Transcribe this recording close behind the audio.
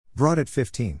Broad at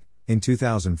 15. In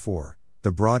 2004,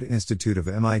 the Broad Institute of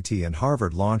MIT and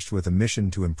Harvard launched with a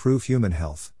mission to improve human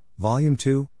health. Volume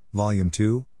 2,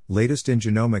 Latest in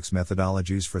Genomics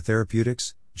Methodologies for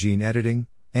Therapeutics, Gene Editing,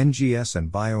 NGS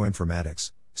and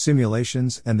Bioinformatics,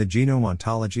 Simulations and the Genome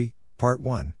Ontology, Part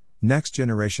 1, Next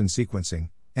Generation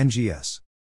Sequencing, NGS.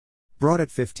 Broad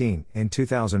at 15. In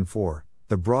 2004,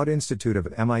 the Broad Institute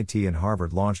of MIT and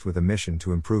Harvard launched with a mission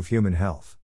to improve human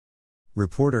health.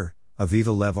 Reporter,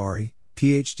 Aviva Lev-Ari,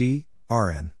 PhD,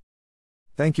 RN.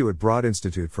 Thank you at Broad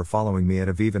Institute for following me at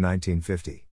Aviva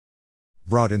 1950.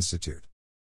 Broad Institute.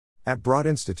 At Broad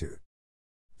Institute.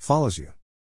 Follows you.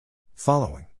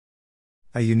 Following.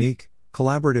 A unique,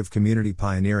 collaborative community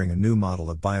pioneering a new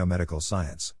model of biomedical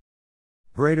science.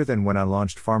 Greater than when I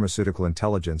launched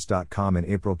pharmaceuticalIntelligence.com in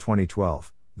April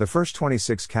 2012, the first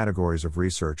 26 categories of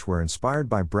research were inspired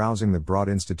by browsing the Broad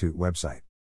Institute website.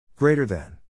 Greater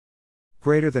than.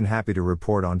 Greater than happy to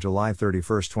report on July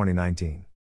 31, 2019.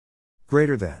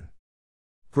 Greater than.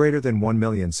 Greater than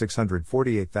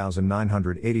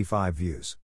 1,648,985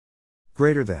 views.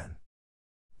 Greater than.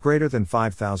 Greater than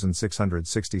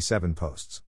 5,667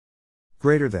 posts.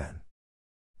 Greater than.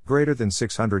 Greater than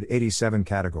 687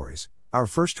 categories. Our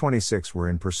first 26 were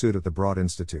in pursuit of the Broad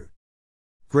Institute.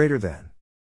 Greater than.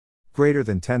 Greater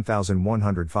than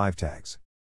 10,105 tags.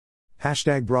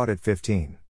 Hashtag Broad at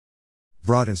 15.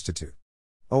 Broad Institute.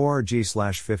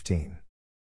 org/15.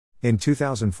 In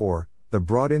 2004, the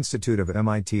Broad Institute of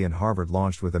MIT and Harvard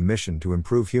launched with a mission to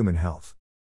improve human health.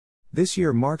 This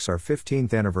year marks our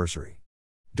 15th anniversary.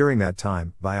 During that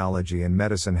time, biology and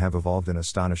medicine have evolved in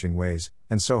astonishing ways,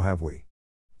 and so have we.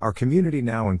 Our community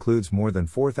now includes more than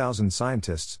 4,000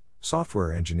 scientists,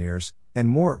 software engineers, and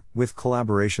more, with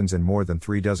collaborations in more than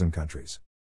 36 countries.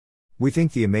 We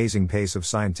think the amazing pace of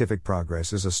scientific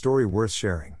progress is a story worth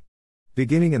sharing.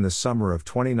 Beginning in the summer of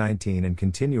 2019 and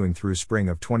continuing through spring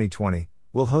of 2020,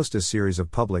 we'll host a series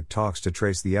of public talks to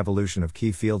trace the evolution of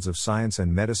key fields of science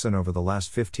and medicine over the last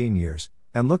 15 years,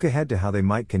 and look ahead to how they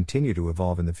might continue to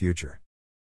evolve in the future.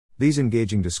 These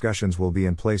engaging discussions will be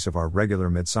in place of our regular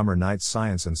Midsummer Night's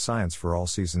Science and Science for All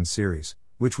Seasons series,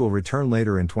 which will return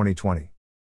later in 2020.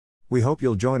 We hope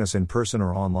you'll join us in person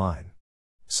or online.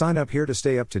 Sign up here to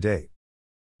stay up to date.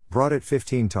 Broad at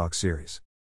 15 Talk Series.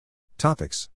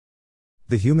 Topics: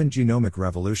 The Human Genomic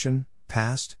Revolution,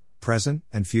 Past, Present,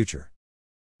 and Future.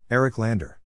 Eric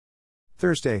Lander.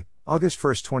 Thursday, August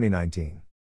 1, 2019.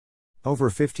 Over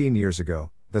 15 years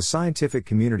ago, the scientific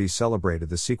community celebrated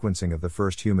the sequencing of the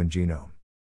first human genome.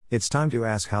 It's time to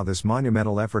ask how this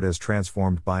monumental effort has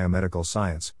transformed biomedical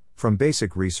science, from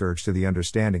basic research to the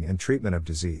understanding and treatment of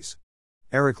disease.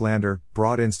 Eric Lander,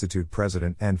 Broad Institute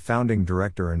President and Founding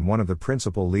Director and one of the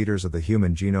principal leaders of the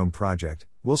Human Genome Project,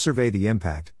 will survey the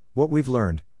impact, what we've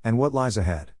learned, and what lies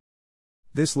ahead.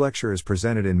 This lecture is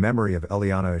presented in memory of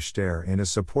Eliana Ishter and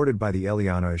is supported by the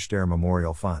Eliana Ishter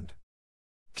Memorial Fund.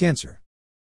 Cancer.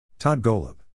 Todd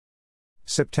Golub.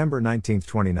 September 19,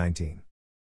 2019.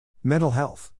 Mental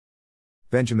health.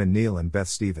 Benjamin Neal and Beth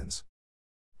Stevens.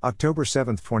 October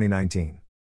 7, 2019.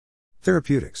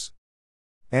 Therapeutics.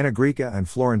 Anna Grieca and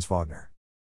Florence Wagner.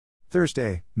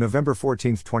 Thursday, November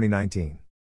 14, 2019.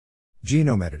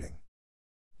 Genome editing.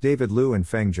 David Liu and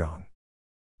Feng Zhang.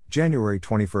 January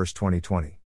 21,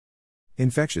 2020.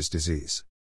 Infectious disease.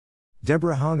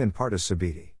 Deborah Hung and Partas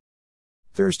Sabiti.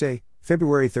 Thursday,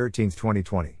 February 13,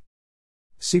 2020.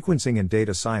 Sequencing and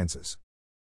data sciences.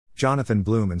 Jonathan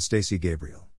Bloom and Stacy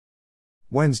Gabriel.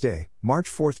 Wednesday, March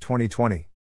 4, 2020.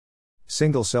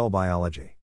 Single cell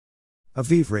biology.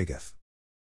 Aviv Regev.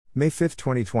 May 5,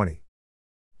 2020.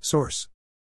 Source: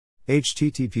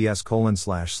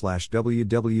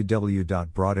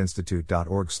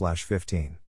 https://www.broadinstitute.org/15